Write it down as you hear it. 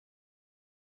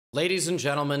Ladies and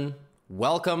gentlemen,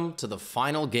 welcome to the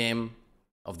final game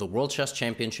of the World Chess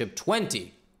Championship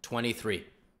 2023.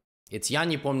 It's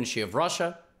Yan Nepomniachtchi of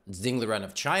Russia, it's Ding Liren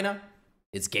of China,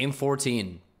 it's game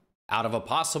 14 out of a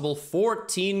possible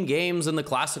 14 games in the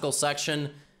classical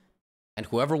section, and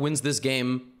whoever wins this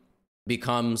game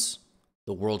becomes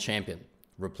the world champion,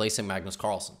 replacing Magnus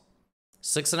Carlsen.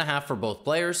 6.5 for both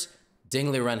players.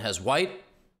 Ding Liren has white.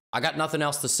 I got nothing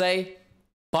else to say.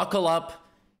 Buckle up.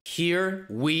 Here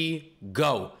we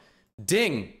go.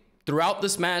 Ding, throughout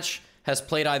this match, has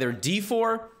played either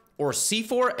d4 or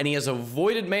c4, and he has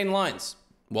avoided main lines.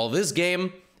 Well, this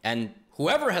game, and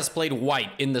whoever has played white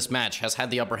in this match has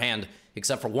had the upper hand,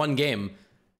 except for one game.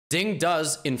 Ding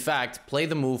does, in fact, play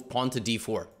the move pawn to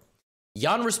d4.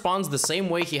 Yan responds the same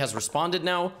way he has responded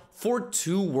now for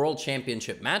 2 world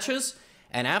championship matches,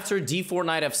 and after d4,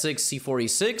 knight f6, c4,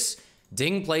 e6,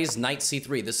 Ding plays knight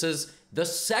c3. This is the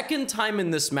second time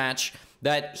in this match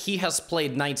that he has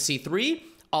played knight c3,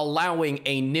 allowing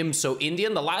a Nimzo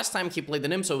Indian. The last time he played the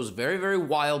Nimzo was very, very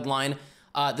wild line.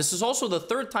 This is also the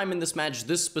third time in this match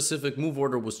this specific move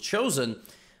order was chosen.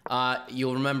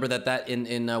 You'll remember that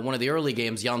in one of the early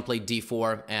games, Yan played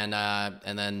d4,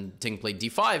 and then Ding played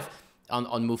d5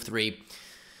 on move 3.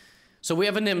 So we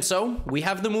have a Nimzo, we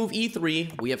have the move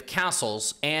e3, we have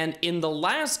castles, and in the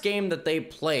last game that they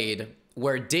played,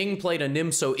 where Ding played a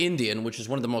Nimzo Indian, which is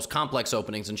one of the most complex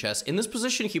openings in chess, in this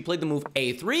position he played the move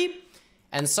a3,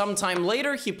 and sometime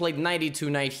later he played knight e2,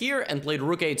 knight here, and played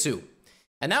rook a2.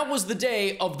 And that was the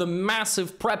day of the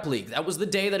massive prep league. That was the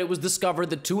day that it was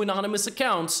discovered that 2 anonymous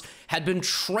accounts had been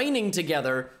training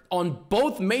together on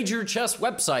both major chess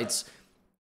websites,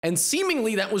 and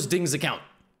seemingly that was Ding's account.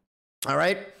 All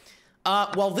right?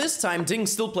 Well, this time, Ding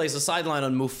still plays a sideline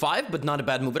on move 5, but not a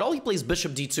bad move at all. He plays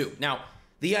bishop d2. Now,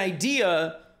 the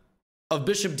idea of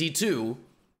bishop d2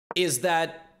 is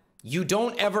that you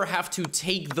don't ever have to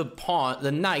take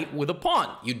the knight with a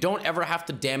pawn. You don't ever have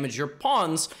to damage your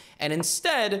pawns, and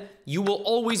instead, you will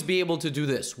always be able to do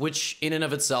this, which in and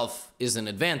of itself is an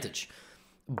advantage.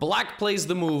 Black plays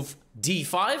the move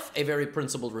d5, a very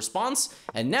principled response,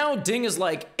 and now Ding is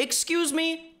like, excuse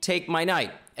me, take my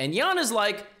knight. And Yan is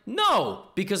like, no,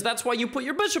 because that's why you put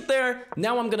your bishop there.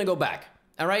 Now I'm gonna go back,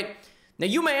 all right? Now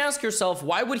you may ask yourself,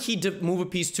 why would he move a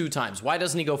piece 2 times? Why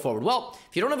doesn't he go forward? Well,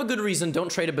 if you don't have a good reason,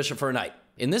 don't trade a bishop for a knight.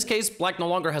 In this case, Black no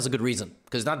longer has a good reason,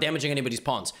 because it's not damaging anybody's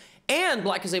pawns. And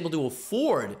Black is able to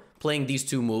afford playing these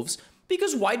 2 moves,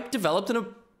 because White developed in a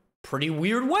pretty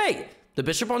weird way. The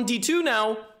bishop on d2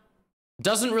 now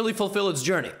doesn't really fulfill its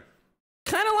journey.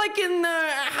 Kind of like in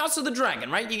House of the Dragon,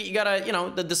 right? You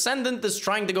gotta, the descendant is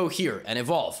trying to go here and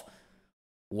evolve.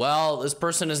 Well, this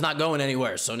person is not going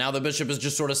anywhere, so now the bishop is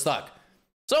just sort of stuck.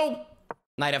 So,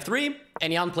 knight f3,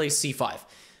 and Yan plays c5.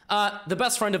 The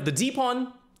best friend of the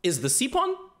d-pawn is the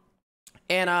c-pawn.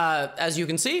 And as you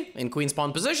can see, in queen's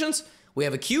pawn positions, we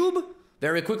have a cube.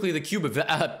 Very quickly, the cube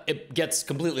it gets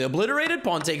completely obliterated.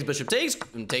 Pawn takes, bishop takes,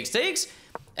 takes.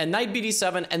 And knight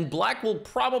bd7, and Black will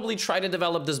probably try to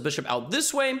develop this bishop out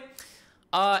this way.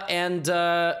 And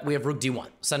we have rook d1,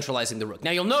 centralizing the rook.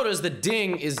 Now, you'll notice that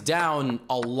Ding is down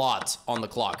a lot on the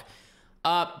clock.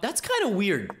 That's kind of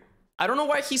weird. I don't know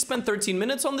why he spent 13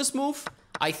 minutes on this move.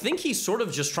 I think he's sort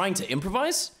of just trying to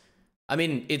improvise. I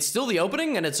mean, it's still the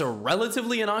opening, and it's a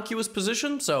relatively innocuous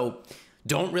position, so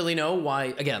don't really know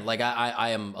why. Again, like, I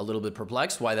am a little bit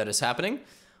perplexed why that is happening.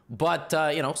 But,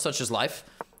 such is life.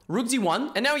 Rook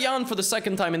d1, and now Yan, for the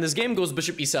second time in this game, goes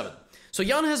bishop e7. So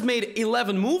Yan has made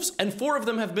 11 moves, and 4 of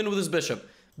them have been with his bishop.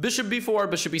 Bishop b4,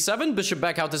 bishop e7, bishop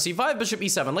back out to c5, bishop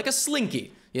e7, like a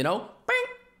slinky, Bing,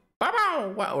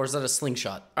 ba-bow. Wow, or is that a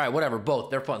slingshot? All right, whatever, both.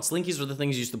 They're fun. Slinkies were the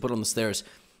things you used to put on the stairs.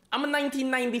 I'm a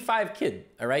 1995 kid,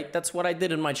 all right? That's what I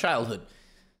did in my childhood.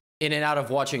 In and out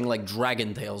of watching, like,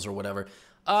 Dragon Tales or whatever.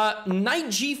 Knight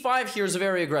g5 here is a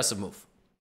very aggressive move.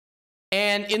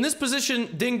 And in this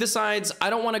position, Ding decides,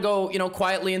 I don't want to go,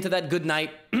 quietly into that good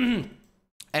knight.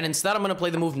 And instead, I'm going to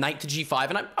play the move knight to g5.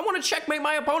 And I want to checkmate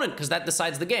my opponent, because that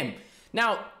decides the game.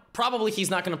 Now, probably he's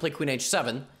not going to play queen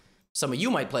h7. Some of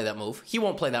you might play that move. He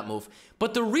won't play that move.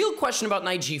 But the real question about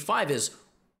knight g5 is,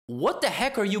 what the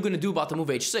heck are you going to do about the move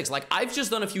h6? Like, I've just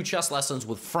done a few chess lessons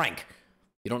with Frank.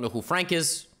 You don't know who Frank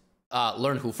is?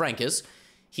 Learn who Frank is.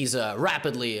 He's a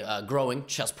rapidly growing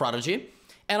chess prodigy.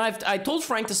 And I told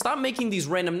Frank to stop making these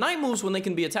random knight moves when they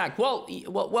can be attacked. Well,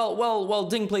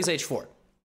 Ding plays h4.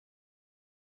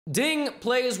 Ding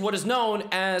plays what is known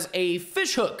as a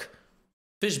fish hook,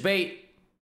 fish bait,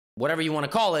 whatever you want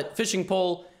to call it, fishing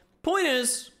pole. Point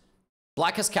is,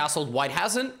 Black has castled, White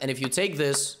hasn't, and if you take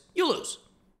this, you lose.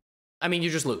 I mean,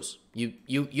 you just lose. You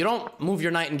don't move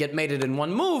your knight and get mated in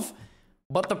one move,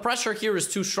 but the pressure here is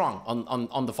too strong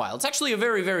on the file. It's actually a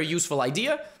very, very useful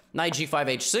idea. Knight g5,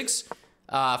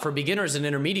 h6. For beginners and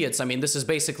intermediates, I mean, this is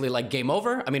basically like game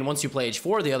over. I mean, once you play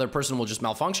h4, the other person will just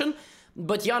malfunction.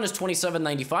 But Jan is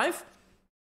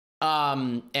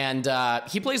 27.95.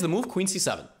 He plays the move queen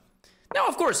c7. Now,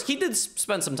 of course, he did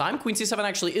spend some time. Queen c7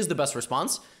 actually is the best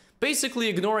response. Basically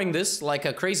ignoring this like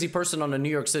a crazy person on a New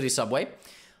York City subway.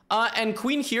 And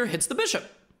queen here hits the bishop.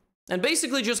 And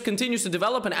basically just continues to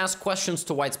develop and ask questions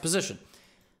to white's position.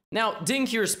 Now, Ding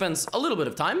here spends a little bit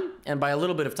of time. And by a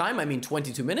little bit of time, I mean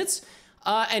 22 minutes.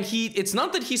 And it's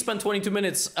not that he spent 22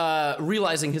 minutes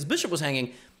realizing his bishop was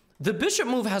hanging. The bishop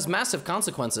move has massive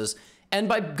consequences. And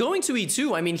by going to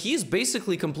e2, I mean, he's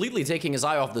basically completely taking his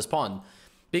eye off this pawn.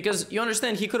 Because you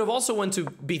understand, he could have also went to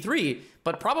b3,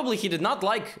 but probably he did not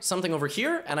like something over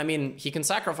here. And I mean, he can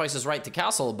sacrifice his right to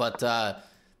castle, but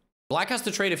black has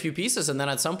to trade a few pieces, and then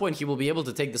at some point he will be able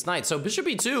to take this knight. So bishop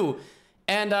e2,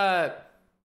 and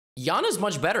Jan is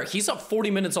much better. He's up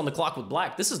 40 minutes on the clock with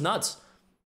black. This is nuts.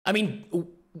 I mean,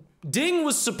 Ding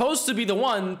was supposed to be the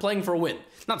one playing for a win.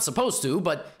 Not supposed to,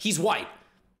 but he's white.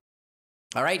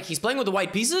 All right, he's playing with the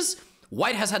white pieces.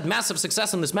 White has had massive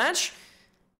success in this match.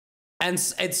 And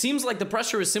it seems like the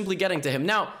pressure is simply getting to him.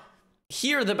 Now,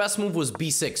 here the best move was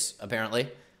b6, apparently.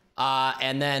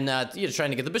 And then you're trying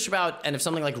to get the bishop out. And if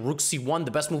something like rook c1,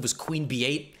 the best move is queen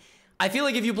b8. I feel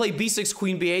like if you play b6,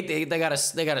 queen b8, they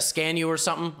gotta scan you or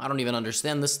something. I don't even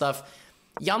understand this stuff.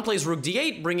 Jan plays rook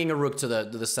d8, bringing a rook to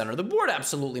the center of the board.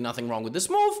 Absolutely nothing wrong with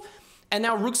this move. And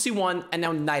now rook c1, and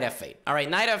now knight f8. All right,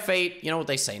 knight f8, you know what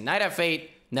they say. Knight f8,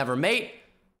 never mate.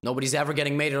 Nobody's ever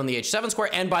getting mated on the h7 square.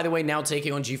 And by the way, now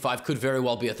taking on g5 could very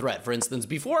well be a threat. For instance,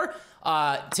 before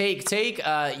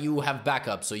you have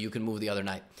backup, so you can move the other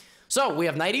knight. So we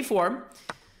have knight e4,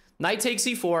 knight takes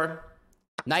e4,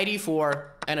 knight e4,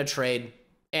 and a trade.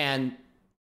 And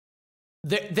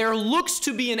there looks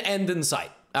to be an end in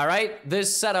sight. All right,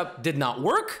 this setup did not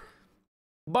work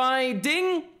by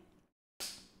Ding.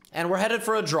 And we're headed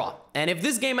for a draw. And if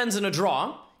this game ends in a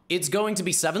draw, it's going to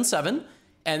be 7-7.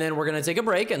 And then we're going to take a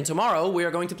break, and tomorrow we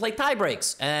are going to play tie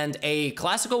breaks. And a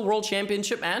classical world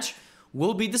championship match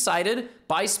will be decided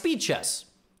by speed chess.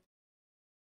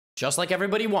 Just like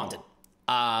everybody wanted.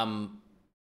 I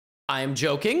am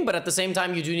joking, but at the same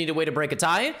time, you do need a way to break a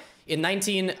tie. In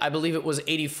I believe it was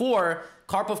 84,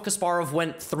 Karpov-Kasparov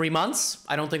went 3 months.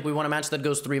 I don't think we want a match that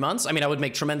goes 3 months. I mean, I would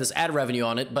make tremendous ad revenue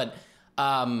on it, but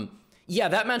yeah,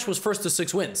 that match was first to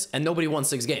 6 wins, and nobody won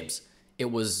 6 games. It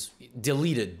was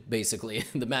deleted, basically.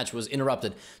 The match was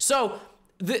interrupted. So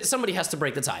somebody has to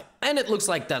break the tie. And it looks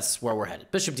like that's where we're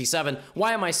headed. Bishop d7.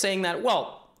 Why am I saying that?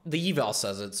 Well, the eval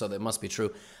says it, so that must be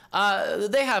true.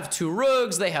 They have 2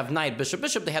 rooks. They have knight, bishop,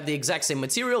 bishop. They have the exact same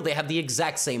material. They have the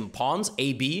exact same pawns,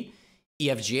 A, B, E,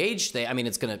 F, G, H. I mean,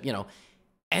 it's going to, you know.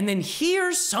 And then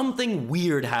here, something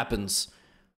weird happens.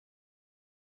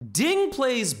 Ding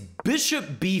plays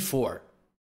bishop b4.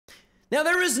 Now,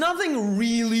 there is nothing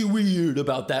really weird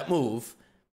about that move.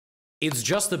 It's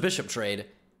just a bishop trade.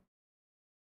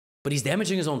 But he's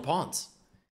damaging his own pawns.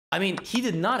 I mean, he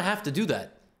did not have to do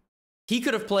that. He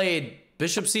could have played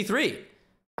bishop c3,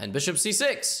 and bishop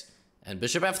c6, and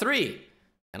bishop f3,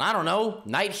 and I don't know,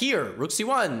 knight here, rook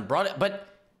c1, brought it. But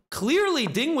clearly,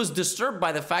 Ding was disturbed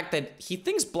by the fact that he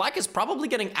thinks black is probably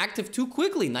getting active too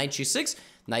quickly. Knight g6,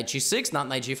 not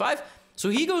knight g5. So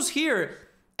he goes here.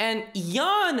 And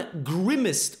Jan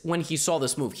grimaced when he saw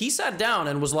this move. He sat down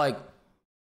and was like,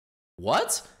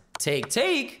 what?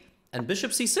 Take, and bishop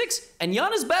c6, and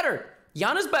Jan is better.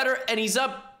 Jan is better, and he's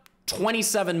up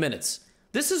 27 minutes.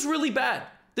 This is really bad.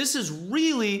 This is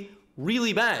really,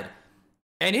 really bad.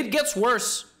 And it gets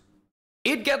worse.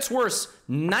 It gets worse.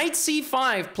 Knight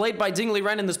c5, played by Ding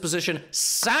Liren in this position,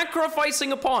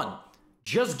 sacrificing a pawn.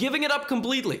 Just giving it up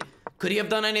completely. Could he have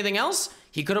done anything else?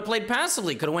 He could have played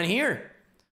passively, could have went here.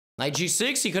 Knight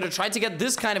g6, he could have tried to get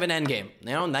this kind of an endgame.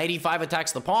 You know, knight e5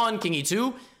 attacks the pawn, king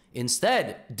e2.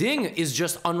 Instead, Ding is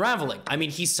just unraveling. I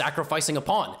mean, he's sacrificing a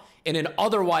pawn in an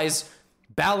otherwise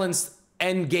balanced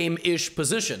endgame-ish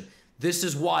position. This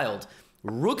is wild.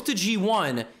 Rook to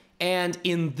g1, and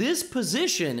in this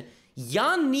position,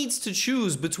 Jan needs to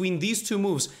choose between these 2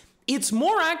 moves. It's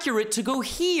more accurate to go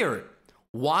here.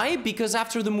 Why? Because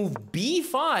after the move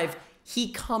b5,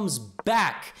 he comes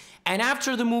back. And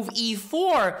after the move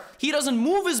e4, he doesn't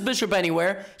move his bishop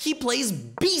anywhere. He plays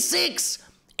b6,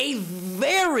 a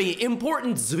very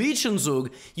important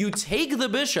Zwischenzug. You take the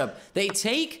bishop, they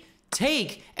take,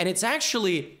 and it's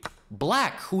actually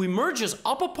black who emerges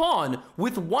up a pawn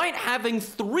with white having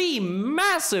 3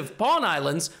 massive pawn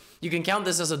islands. You can count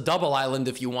this as a double island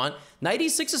if you want. Knight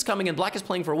e6 is coming and black is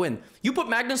playing for a win. You put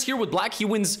Magnus here with black, he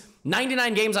wins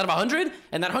 99 games out of 100,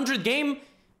 and that 100 game,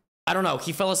 I don't know,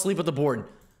 he fell asleep at the board.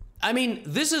 I mean,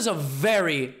 this is a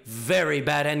very, very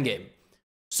bad endgame.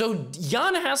 So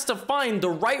Jan has to find the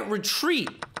right retreat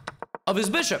of his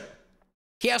bishop.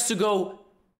 He has to go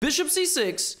bishop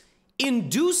c6,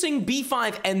 inducing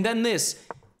b5, and then this.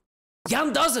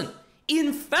 Jan doesn't.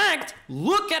 In fact,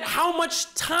 look at how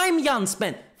much time Jan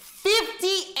spent.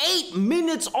 58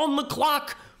 minutes on the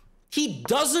clock. He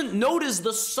doesn't notice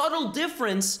the subtle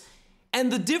difference,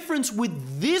 and the difference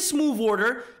with this move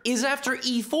order is after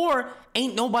e4,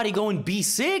 ain't nobody going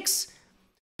b6,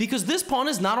 because this pawn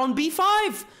is not on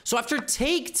b5. So after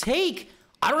take,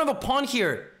 I don't have a pawn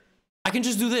here. I can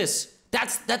just do this.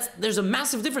 There's a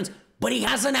massive difference, but he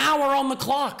has an hour on the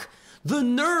clock. The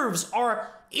nerves are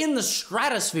in the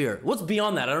stratosphere. What's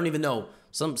beyond that? I don't even know.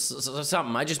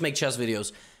 Something. I just make chess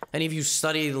videos. Any of you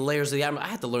study the layers of the atom? I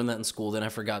had to learn that in school, then I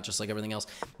forgot, just like everything else.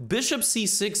 Bishop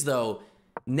c6, though,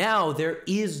 now there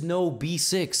is no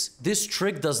b6. This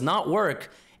trick does not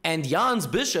work, and Jan's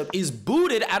bishop is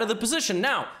booted out of the position.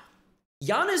 Now,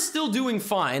 Jan is still doing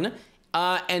fine,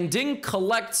 and Ding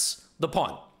collects the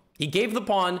pawn. He gave the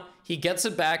pawn, he gets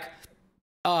it back,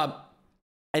 and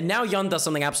now Jan does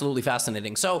something absolutely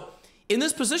fascinating. So, in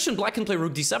this position, black can play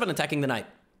rook d7, attacking the knight.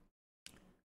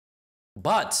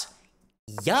 But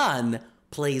Jan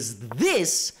plays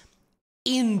this,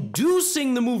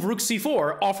 inducing the move rook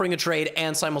c4, offering a trade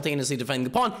and simultaneously defending the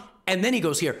pawn, and then he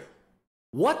goes here.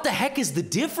 What the heck is the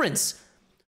difference?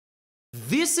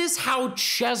 This is how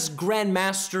chess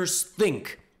grandmasters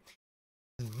think.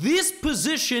 This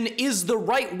position is the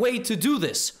right way to do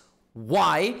this.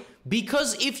 Why?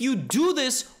 Because if you do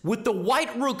this with the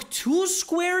white rook 2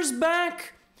 squares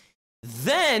back,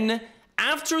 then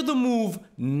after the move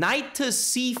knight to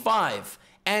c5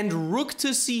 and rook to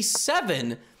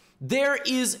c7, there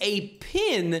is a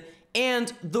pin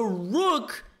and the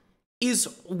rook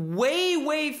is way,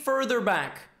 way further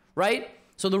back, right?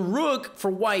 So the rook for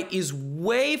white is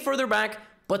way further back,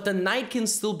 but the knight can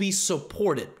still be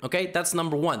supported, okay? That's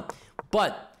number one.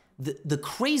 But the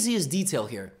craziest detail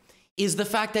here is the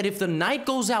fact that if the knight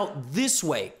goes out this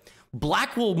way,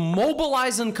 black will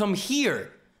mobilize and come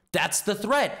here. That's the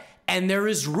threat. And there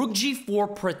is rook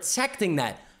g4 protecting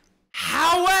that.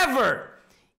 However,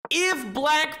 if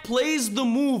black plays the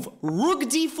move rook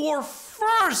d4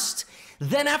 first,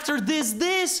 then after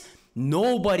this,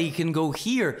 nobody can go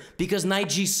here because knight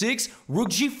g6, rook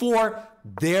g4,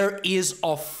 there is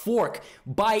a fork.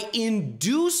 By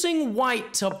inducing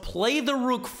white to play the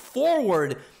rook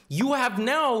forward, you have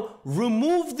now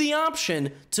removed the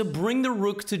option to bring the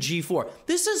rook to g4.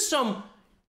 This is some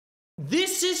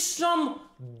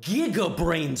giga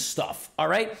brain stuff, all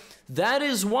right? That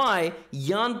is why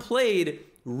Jan played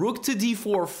rook to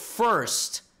d4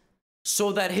 first,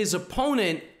 so that his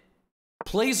opponent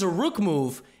plays a rook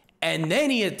move, and then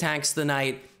he attacks the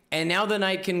knight, and now the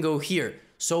knight can go here.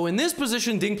 So in this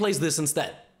position, Ding plays this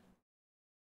instead.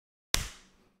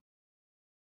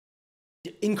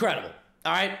 Incredible.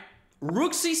 All right,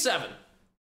 rook c7.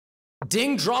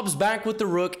 Ding drops back with the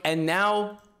rook, and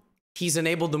now he's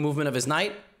enabled the movement of his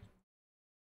knight.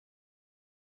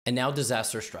 And now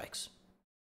disaster strikes.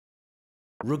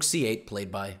 Rook c8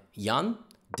 played by Jan.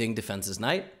 Ding defends his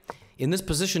knight. In this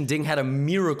position, Ding had a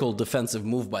miracle defensive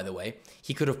move, by the way.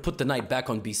 He could have put the knight back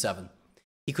on b7.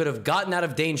 He could have gotten out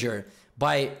of danger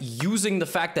by using the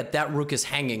fact that that rook is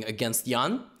hanging against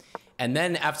Jan. And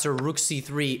then after rook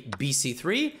c3,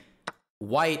 bc3,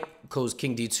 white goes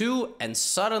king d2 and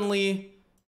suddenly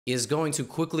is going to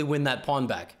quickly win that pawn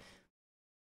back.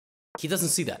 He doesn't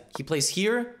see that. He plays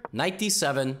here, knight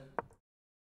d7.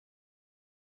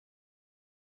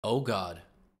 Oh God.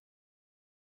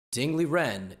 Ding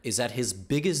Liren is at his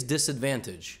biggest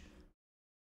disadvantage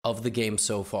of the game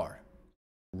so far.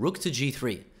 Rook to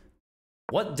g3.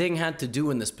 What Ding had to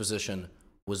do in this position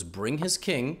was bring his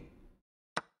king,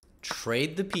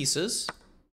 trade the pieces,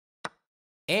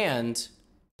 and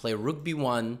play rook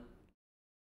b1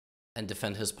 and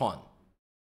defend his pawn.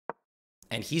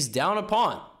 And he's down a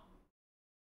pawn,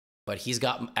 but he's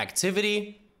got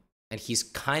activity and he's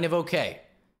kind of okay.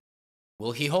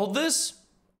 Will he hold this?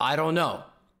 I don't know.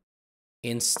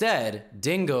 Instead,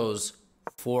 Ding goes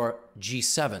for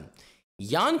g7.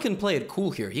 Jan can play it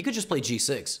cool here. He could just play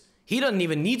g6. He doesn't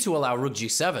even need to allow rook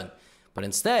g7. But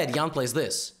instead, Jan plays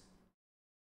this.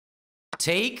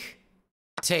 Take.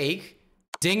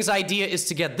 Ding's idea is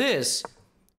to get this,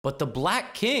 but the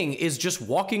black king is just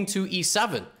walking to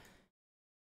e7.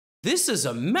 This is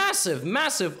a massive,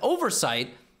 massive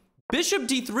oversight. Bishop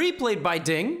d3 played by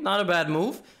Ding. Not a bad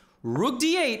move. Rook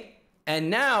d8. And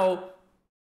now,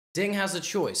 Ding has a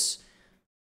choice.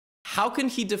 How can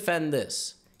he defend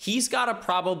this? He's got to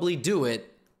probably do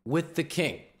it with the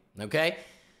king, okay?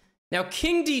 Now,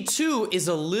 king d2 is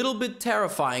a little bit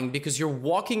terrifying because you're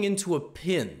walking into a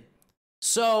pin.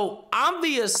 So,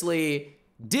 obviously,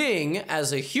 Ding,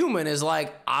 as a human, is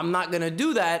like, I'm not going to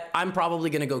do that. I'm probably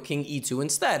going to go king e2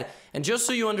 instead. And just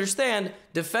so you understand,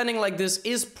 defending like this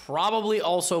is probably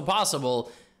also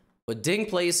possible. But Ding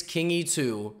plays king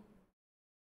e2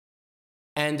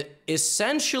 and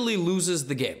essentially loses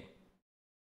the game.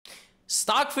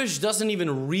 Stockfish doesn't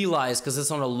even realize because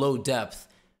it's on a low depth.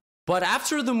 But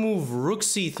after the move rook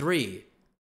c3,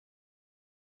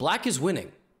 black is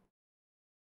winning.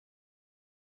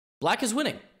 Black is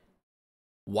winning.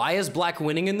 Why is black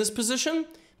winning in this position?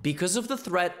 Because of the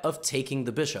threat of taking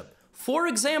the bishop. For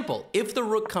example, if the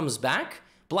rook comes back,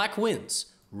 black wins.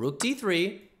 Rook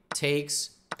d3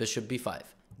 takes bishop b5.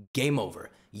 Game over.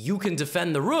 You can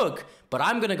defend the rook, but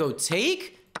I'm going to go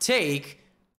take.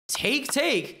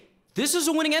 This is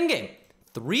a winning endgame.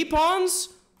 3 pawns,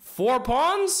 4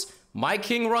 pawns. My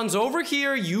king runs over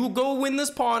here. You go win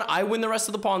this pawn. I win the rest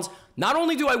of the pawns. Not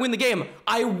only do I win the game,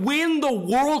 I win the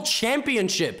world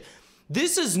championship.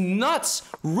 This is nuts.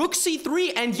 Rook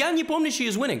c3 and Jan Nepomniachtchi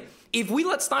is winning. If we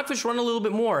let Stockfish run a little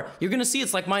bit more, you're going to see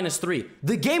it's like -3.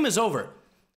 The game is over.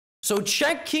 So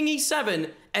check king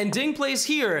e7 and Ding plays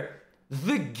here.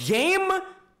 The game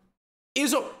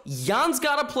is over. Jan's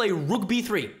got to play rook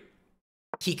b3.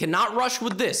 He cannot rush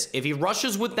with this. If he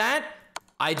rushes with that,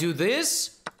 I do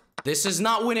this. This is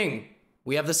not winning.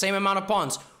 We have the same amount of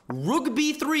pawns. Rook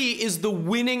b3 is the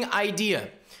winning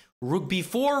idea. Rook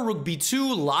b4, rook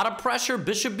b2, a lot of pressure,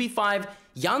 bishop b5.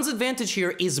 Jan's advantage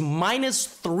here is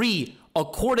 -3,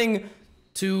 according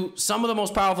to some of the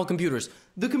most powerful computers.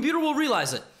 The computer will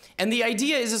realize it. And the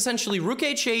idea is essentially rook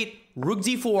h8, rook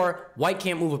d4, white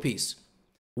can't move a piece.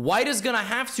 White is going to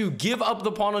have to give up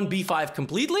the pawn on b5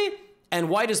 completely, and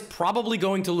white is probably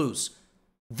going to lose.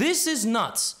 This is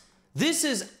nuts. This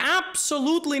is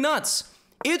absolutely nuts.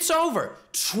 It's over.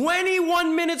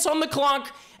 21 minutes on the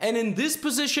clock, and in this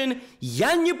position,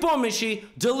 Jan Nepomniachtchi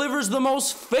delivers the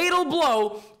most fatal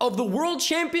blow of the World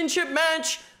Championship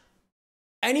match,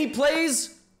 and he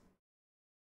plays...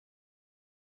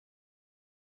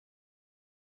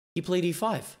 He played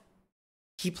e5.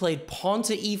 He played pawn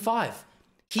to e5.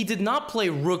 He did not play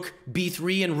rook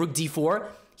b3 and rook d4.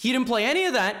 He didn't play any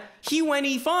of that. He went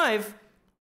e5.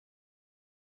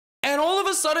 And all of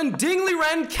a sudden, Ding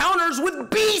Liren counters with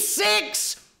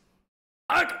b6.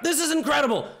 This is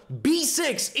incredible.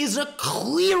 b6 is a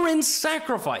clearance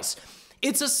sacrifice.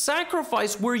 It's a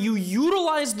sacrifice where you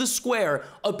utilize the square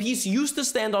a piece used to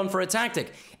stand on for a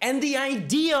tactic. And the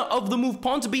idea of the move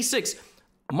pawn to b6,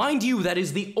 mind you, that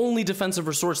is the only defensive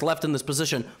resource left in this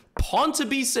position. Pawn to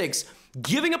b6,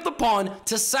 giving up the pawn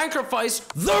to sacrifice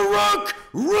the rook,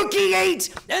 rook e8,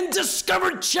 and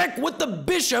discovered check with the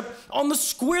bishop on the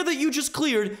square that you just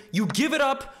cleared. You give it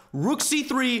up, rook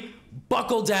c3,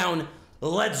 buckle down,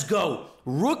 let's go.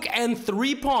 Rook and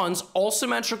 3 pawns, all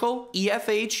symmetrical,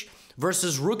 EFH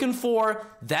versus rook and 4,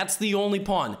 that's the only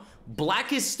pawn.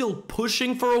 Black is still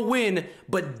pushing for a win,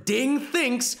 but Ding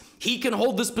thinks he can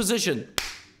hold this position.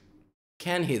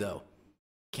 Can he, though?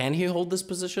 Can he hold this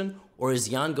position, or is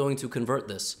Jan going to convert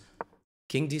this?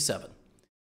 King d7.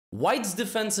 White's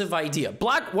defensive idea.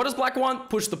 Black, what does black want?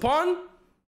 Push the pawn,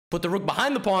 put the rook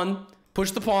behind the pawn,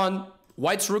 push the pawn,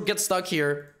 white's rook gets stuck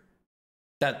here.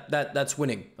 That's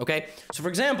winning, okay? So for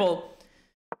example,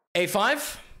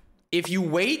 a5, if you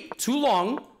wait too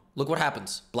long, look what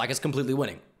happens. Black is completely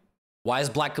winning. Why is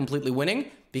black completely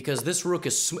winning? Because this rook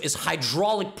is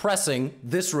hydraulic pressing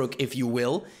this rook, if you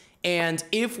will. And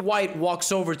if white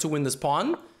walks over to win this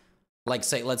pawn, like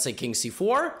let's say king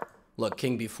c4, look,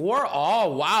 king b4,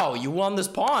 oh wow, you won this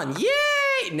pawn,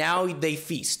 yay! Now they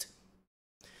feast.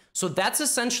 So that's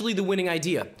essentially the winning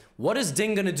idea. What is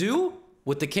Ding gonna do?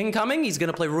 With the king coming, he's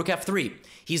gonna play rook f3.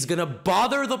 He's gonna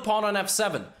bother the pawn on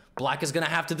f7. Black is gonna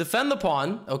have to defend the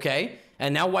pawn, okay?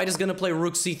 And now white is gonna play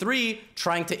rook c3,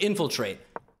 trying to infiltrate.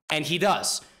 And he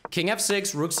does. King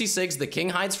f6, rook c6, the king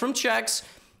hides from checks.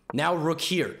 Now rook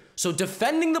here. So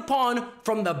defending the pawn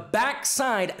from the back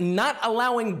side, not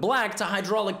allowing black to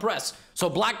hydraulic press. So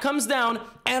black comes down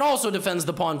and also defends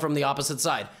the pawn from the opposite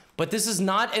side. But this is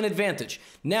not an advantage.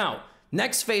 Now,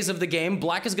 next phase of the game,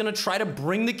 black is going to try to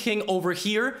bring the king over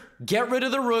here, get rid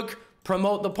of the rook,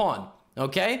 promote the pawn.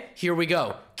 Okay, here we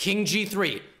go. King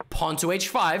g3, pawn to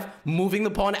h5, moving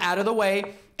the pawn out of the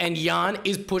way, and Jan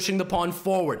is pushing the pawn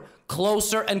forward,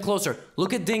 closer and closer.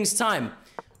 Look at Ding's time.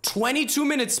 22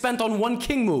 minutes spent on one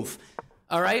king move.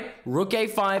 All right, rook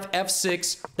a5,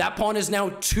 f6. That pawn is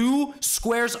now 2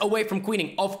 squares away from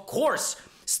queening. Of course,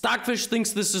 Stockfish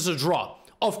thinks this is a draw.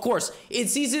 Of course,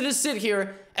 it's easy to sit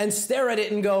here and stare at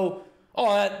it and go,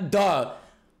 oh, duh.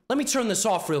 Let me turn this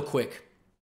off real quick.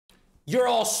 You're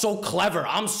all so clever.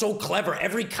 I'm so clever.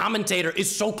 Every commentator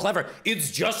is so clever.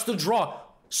 It's just a draw.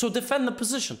 So defend the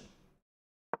position.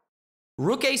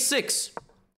 Rook a6,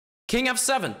 king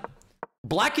f7.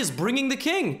 Black is bringing the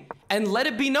king. And let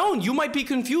it be known, you might be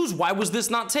confused. Why was this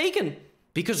not taken?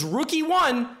 Because rook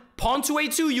e1, pawn to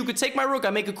a2, you could take my rook, I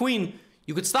make a queen.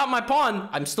 You could stop my pawn,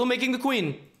 I'm still making the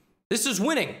queen. This is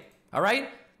winning, all right?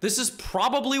 This is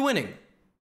probably winning.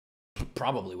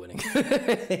 Probably winning.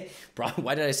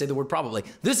 Why did I say the word probably?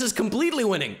 This is completely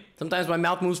winning. Sometimes my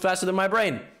mouth moves faster than my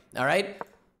brain, all right?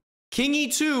 King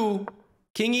e2,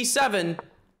 king e7,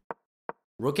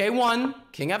 rook a1,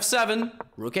 king f7,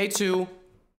 rook a2.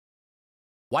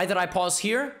 Why did I pause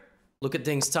here? Look at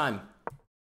Ding's time.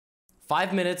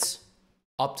 5 minutes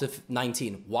up to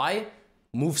 19. Why?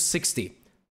 Move 60.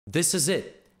 This is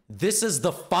it. This is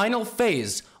the final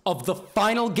phase of the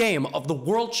final game of the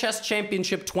World Chess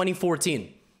Championship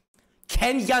 2014.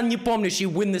 Can Jan Nepomniachtchi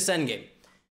win this endgame?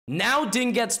 Now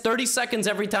Ding gets 30 seconds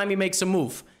every time he makes a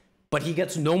move, but he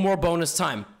gets no more bonus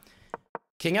time.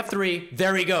 King f3,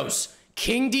 there he goes.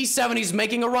 King d7, he's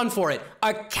making a run for it.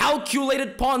 A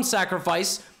calculated pawn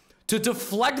sacrifice to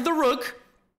deflect the rook.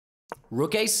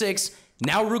 Rook a6,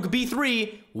 now rook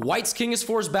b3, white's king is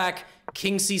forced back,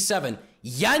 king c7.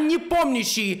 Jan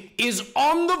Nepomniachtchi is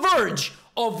on the verge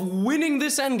of winning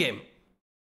this endgame.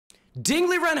 Ding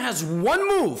Liren has one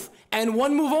move, and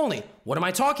one move only. What am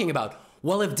I talking about?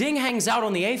 Well, if Ding hangs out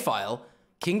on the a file,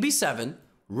 king b7,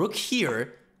 rook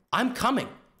here, I'm coming.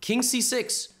 King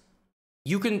c6.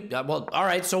 You can, well, all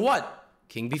right, so what?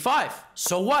 King b5.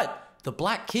 So what? The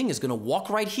black king is going to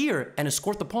walk right here and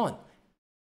escort the pawn.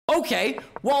 Okay,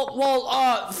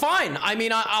 well, fine. I mean,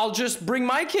 I'll just bring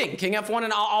my king. King f1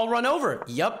 and I'll run over.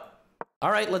 Yep. All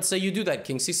right, let's say you do that.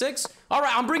 King c6. All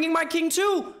right, I'm bringing my king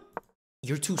too.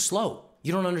 You're too slow.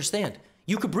 You don't understand.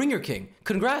 You could bring your king.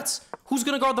 Congrats. Who's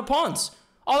going to guard the pawns?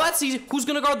 Oh, that's easy. Who's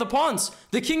going to guard the pawns?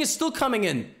 The king is still coming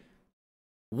in.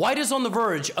 White is on the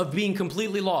verge of being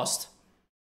completely lost.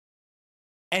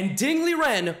 And Ding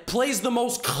Liren plays the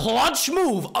most clutch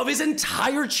move of his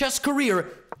entire chess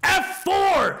career,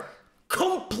 f4,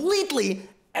 completely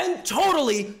and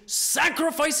totally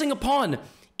sacrificing a pawn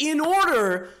in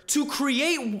order to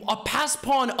create a passed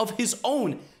pawn of his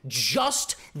own.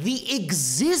 Just the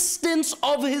existence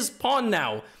of his pawn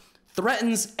now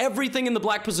threatens everything in the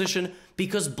black position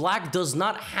because black does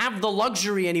not have the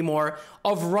luxury anymore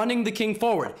of running the king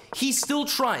forward. He still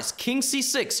tries. King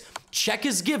c6, check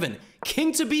is given.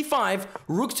 King to b5,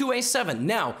 rook to a7.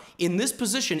 Now, in this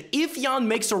position, if Jan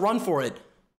makes a run for it,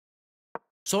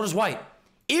 so does white.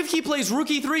 If he plays rook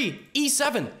e3,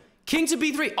 e7, king to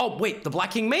b3. Oh, wait, the black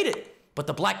king made it. But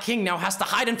the black king now has to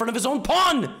hide in front of his own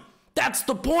pawn. That's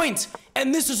the point.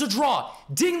 And this is a draw.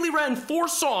 Ding Liren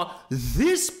foresaw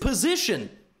this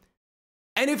position.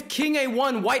 And if king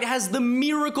a1, white has the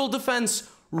miracle defense,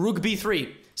 rook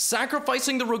b3.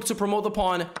 Sacrificing the rook to promote the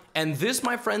pawn, and this,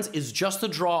 my friends, is just a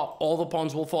draw. All the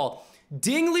pawns will fall.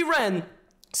 Ding Liren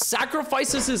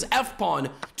sacrifices his f-pawn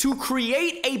to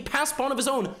create a pass pawn of his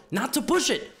own, not to push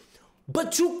it,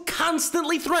 but to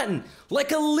constantly threaten,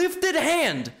 like a lifted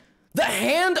hand, the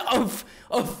hand of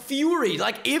fury.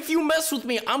 Like, if you mess with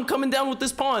me, I'm coming down with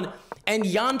this pawn. And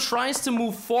Jan tries to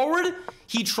move forward.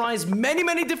 He tries many,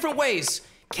 many different ways.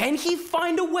 Can he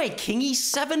find a way? King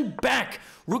e7 back.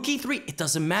 Rook e3, it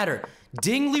doesn't matter.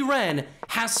 Ding Liren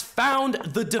has found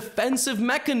the defensive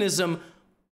mechanism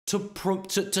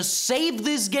to save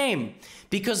this game.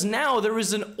 Because now there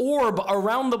is an orb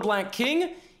around the black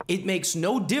king. It makes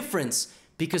no difference.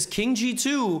 Because king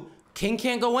g2, king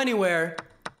can't go anywhere.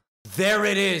 There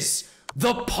it is.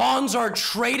 The pawns are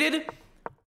traded.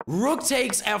 Rook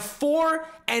takes f4,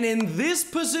 and in this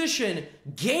position,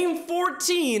 game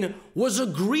 14 was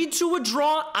agreed to a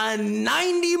draw, a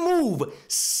 90 move,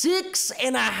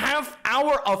 6.5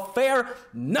 hour affair,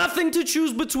 nothing to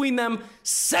choose between them,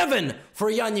 7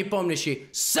 for Jan Nepomniachtchi,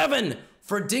 7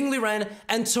 for Ding Liren,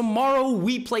 and tomorrow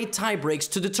we play tie breaks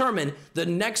to determine the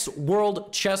next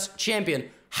world chess champion.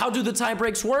 How do the tie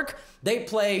breaks work? They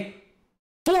play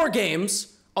 4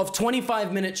 games of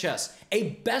 25-minute chess,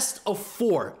 a best of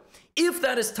 4. If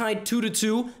that is tied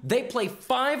 2-2, they play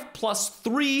 5 +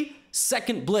 3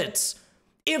 second blitz.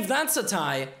 If that's a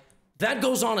tie, that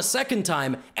goes on a second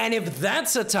time. And if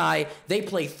that's a tie, they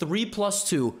play 3 +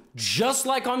 2, just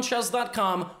like on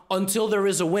chess.com, until there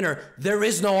is a winner. There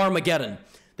is no Armageddon.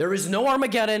 There is no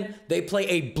Armageddon. They play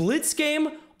a blitz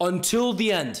game until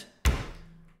the end.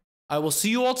 I will see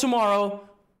you all tomorrow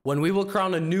when we will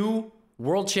crown a new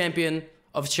world champion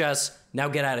of chess. Now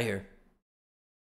get out of here.